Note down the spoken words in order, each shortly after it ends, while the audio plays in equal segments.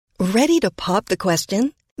Ready to pop the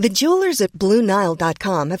question? The jewelers at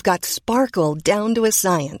BlueNile.com have got sparkle down to a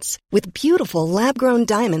science with beautiful lab-grown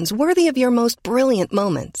diamonds worthy of your most brilliant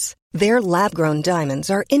moments. Their lab-grown diamonds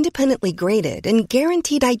are independently graded and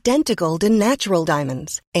guaranteed identical to natural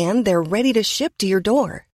diamonds, and they're ready to ship to your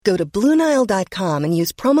door. Go to BlueNile.com and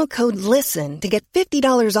use promo code LISTEN to get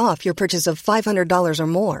 $50 off your purchase of $500 or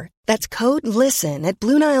more. That's code LISTEN at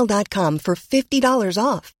BlueNile.com for $50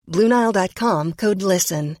 off. BlueNile.com, code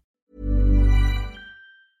LISTEN.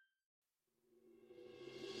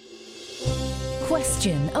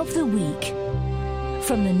 Question of the week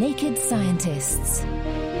from the Naked Scientists.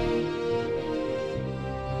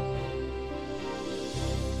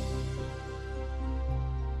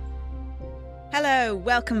 Hello,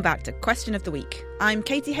 welcome back to Question of the Week. I'm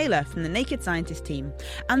Katie Haler from the Naked Scientist team,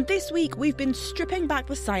 and this week we've been stripping back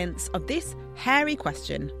the science of this hairy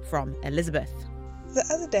question from Elizabeth. The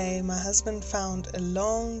other day my husband found a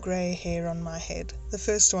long grey hair on my head, the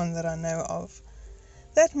first one that I know of.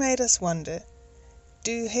 That made us wonder,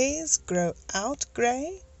 do hairs grow out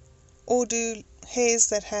grey, or do hairs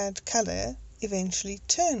that had colour eventually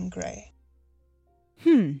turn grey?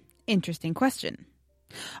 Interesting question.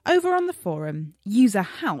 Over on the forum, user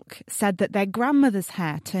Halk said that their grandmother's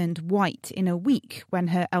hair turned white in a week when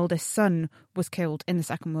her eldest son was killed in the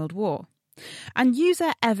Second World War. And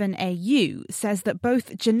user Evan AU says that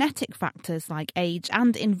both genetic factors like age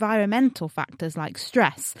and environmental factors like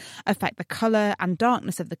stress affect the colour and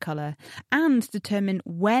darkness of the colour and determine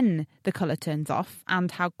when the colour turns off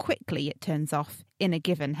and how quickly it turns off in a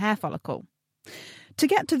given hair follicle. To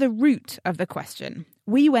get to the root of the question,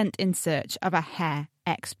 we went in search of a hair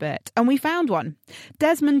expert, and we found one.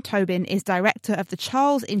 Desmond Tobin is director of the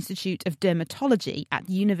Charles Institute of Dermatology at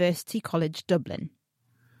University College Dublin.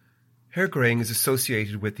 Hair greying is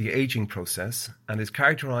associated with the ageing process and is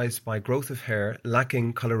characterised by growth of hair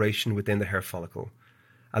lacking coloration within the hair follicle,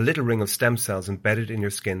 a little ring of stem cells embedded in your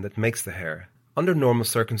skin that makes the hair. Under normal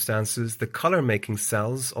circumstances, the colour-making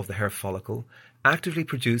cells of the hair follicle actively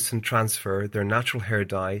produce and transfer their natural hair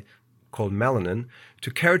dye, called melanin,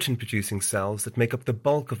 to keratin-producing cells that make up the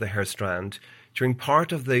bulk of the hair strand during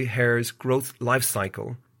part of the hair's growth life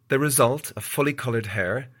cycle. The result, a fully coloured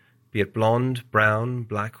hair, be it blonde, brown,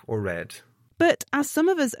 black or red. But as some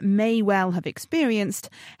of us may well have experienced,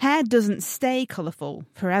 hair doesn't stay colourful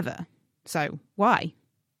forever. So why?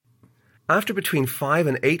 After between 5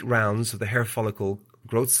 and 8 rounds of the hair follicle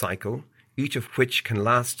growth cycle, each of which can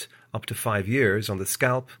last up to 5 years on the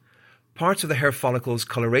scalp, parts of the hair follicle's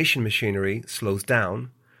coloration machinery slows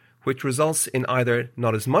down, which results in either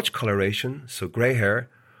not as much coloration, so grey hair,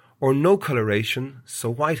 or no coloration, so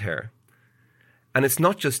white hair. And it's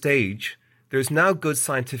not just age. There's now good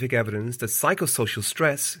scientific evidence that psychosocial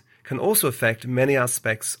stress can also affect many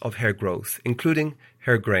aspects of hair growth, including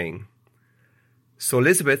hair greying. So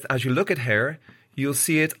Elizabeth, as you look at hair, you'll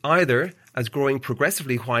see it either as growing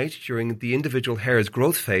progressively white during the individual hair's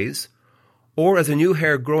growth phase, or as a new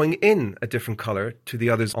hair growing in a different colour to the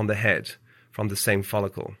others on the head from the same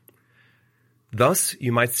follicle. Thus,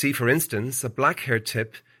 you might see, for instance, a black hair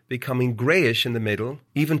tip becoming greyish in the middle,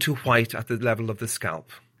 even to white at the level of the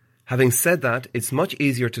scalp. Having said that, it's much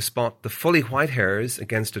easier to spot the fully white hairs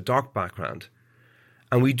against a dark background.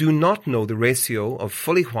 And we do not know the ratio of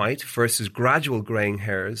fully white versus gradual greying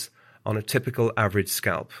hairs on a typical average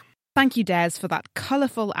scalp. Thank you, Des, for that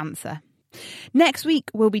colourful answer. Next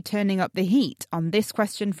week, we'll be turning up the heat on this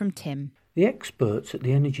question from Tim. The experts at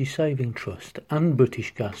the Energy Saving Trust and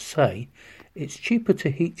British Gas say it's cheaper to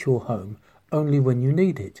heat your home only when you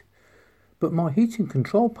need it. But my heating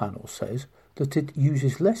control panel says that it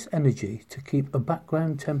uses less energy to keep a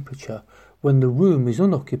background temperature when the room is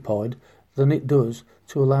unoccupied than it does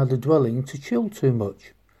to allow the dwelling to chill too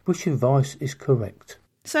much. Which advice is correct?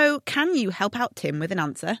 So, can you help out Tim with an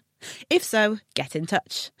answer? If so, get in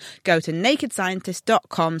touch. Go to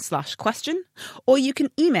nakedscientist.com/question, or you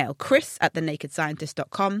can email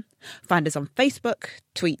chris@thenakedscientist.com, find us on Facebook,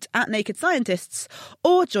 tweet @nakedscientists,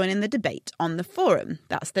 or join in the debate on the forum.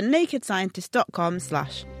 That's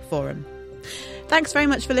thenakedscientist.com/forum. Thanks very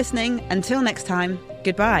much for listening. Until next time,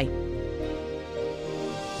 goodbye.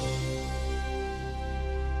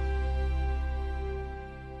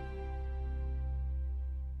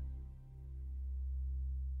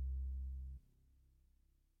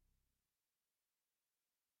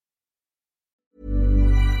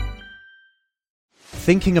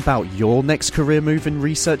 Thinking about your next career move in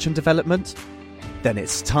research and development? Then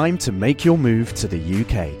it's time to make your move to the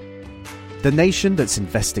UK. The nation that's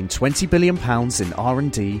investing £20 billion in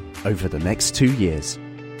R&D over the next 2 years.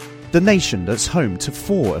 The nation that's home to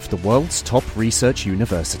 4 of the world's top research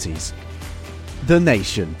universities. The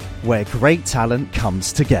nation where great talent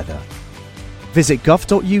comes together. Visit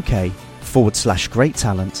gov.uk/great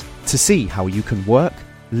talent to see how you can work,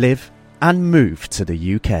 live and move to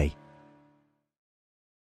the UK.